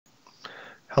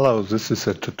Hello, this is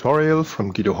a tutorial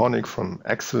from Guido Hornig from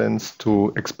actXcellence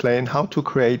to explain how to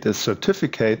create a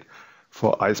certificate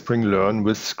for iSpring-Learn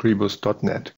with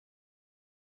SCRIBUS.net.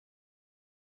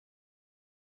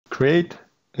 Create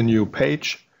a new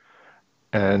page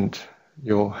and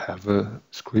you'll have a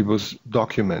SCRIBUS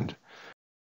document.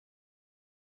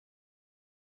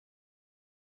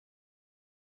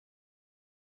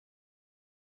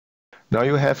 Now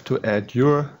you have to add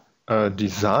your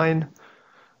design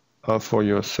for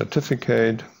your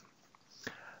certificate,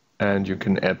 and you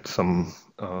can add some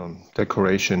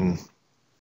decoration,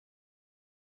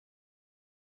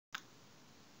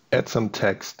 add some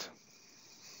text,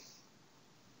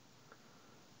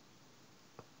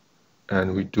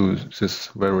 and we do this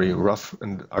very rough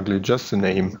and ugly, just the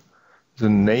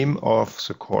name of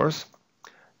the course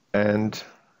and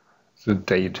the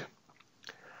date.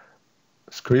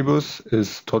 SCRIBUS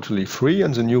is totally free,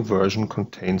 and the new version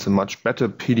contains a much better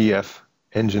PDF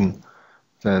engine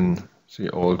than the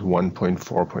old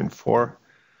 1.4.4.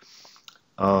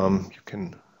 You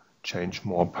can change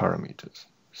more parameters.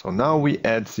 So now we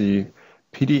add the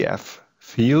PDF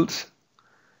fields,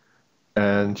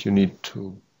 and you need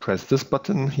to press this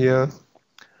button here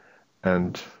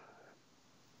and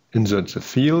insert the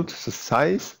field. The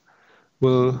size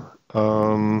will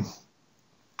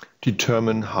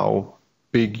determine how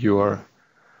big your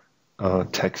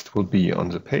text will be on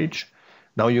the page.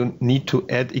 Now you need to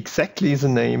add exactly the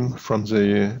name from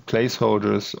the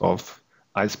placeholders of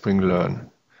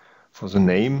iSpring-Learn. For the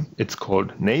name, it's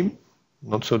called name,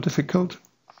 not so difficult.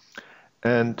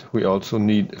 And we also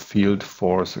need a field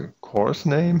for the course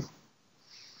name.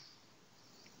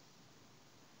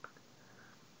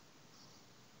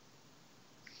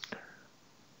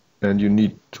 And you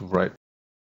need to write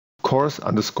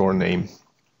course_name.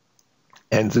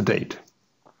 And the date.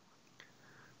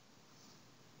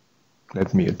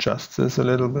 Let me adjust this a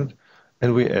little bit.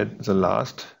 And we add the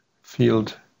last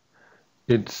field.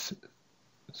 It's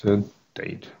the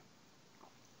date,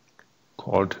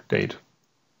 called date.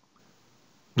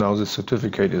 Now the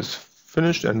certificate is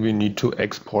finished and we need to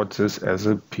export this as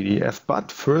a PDF.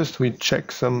 But first we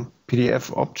check some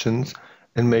PDF options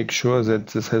and make sure that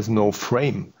this has no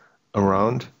frame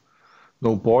around,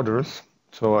 no borders.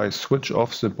 So I switch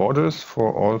off the borders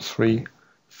for all three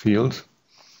fields,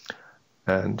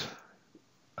 and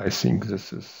I think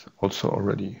this is also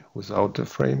already without the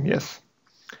frame, yes.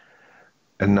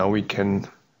 And now we can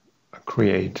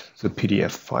create the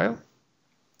PDF file.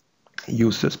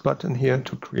 Use this button here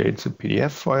to create the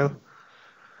PDF file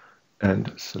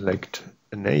and select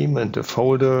a name and a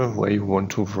folder where you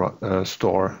want to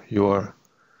store your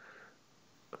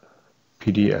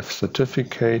PDF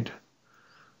certificate.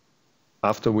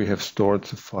 After we have stored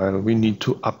the file, we need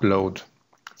to upload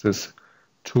this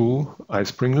to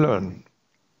iSpring-Learn.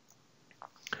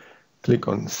 Click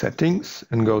on Settings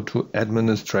and go to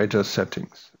Administrator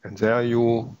Settings. And there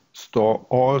you store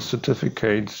all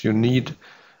certificates you need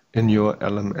in your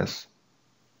LMS.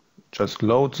 Just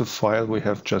load the file we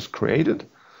have just created,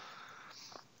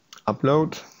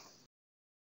 upload,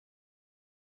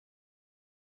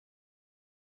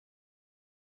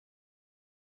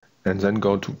 and then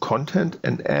go to Content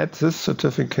and add this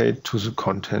certificate to the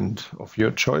content of your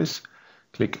choice.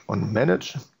 Click on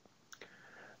Manage,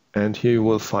 and here you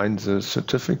will find the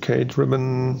certificate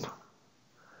ribbon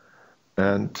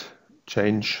and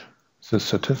change the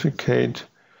certificate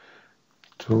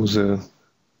to the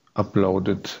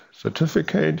uploaded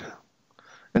certificate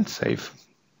and save.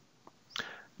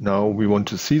 Now we want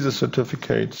to see the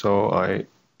certificate, so I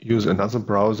use another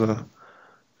browser,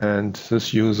 and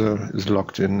this user is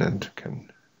logged in and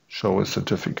can show a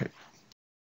certificate.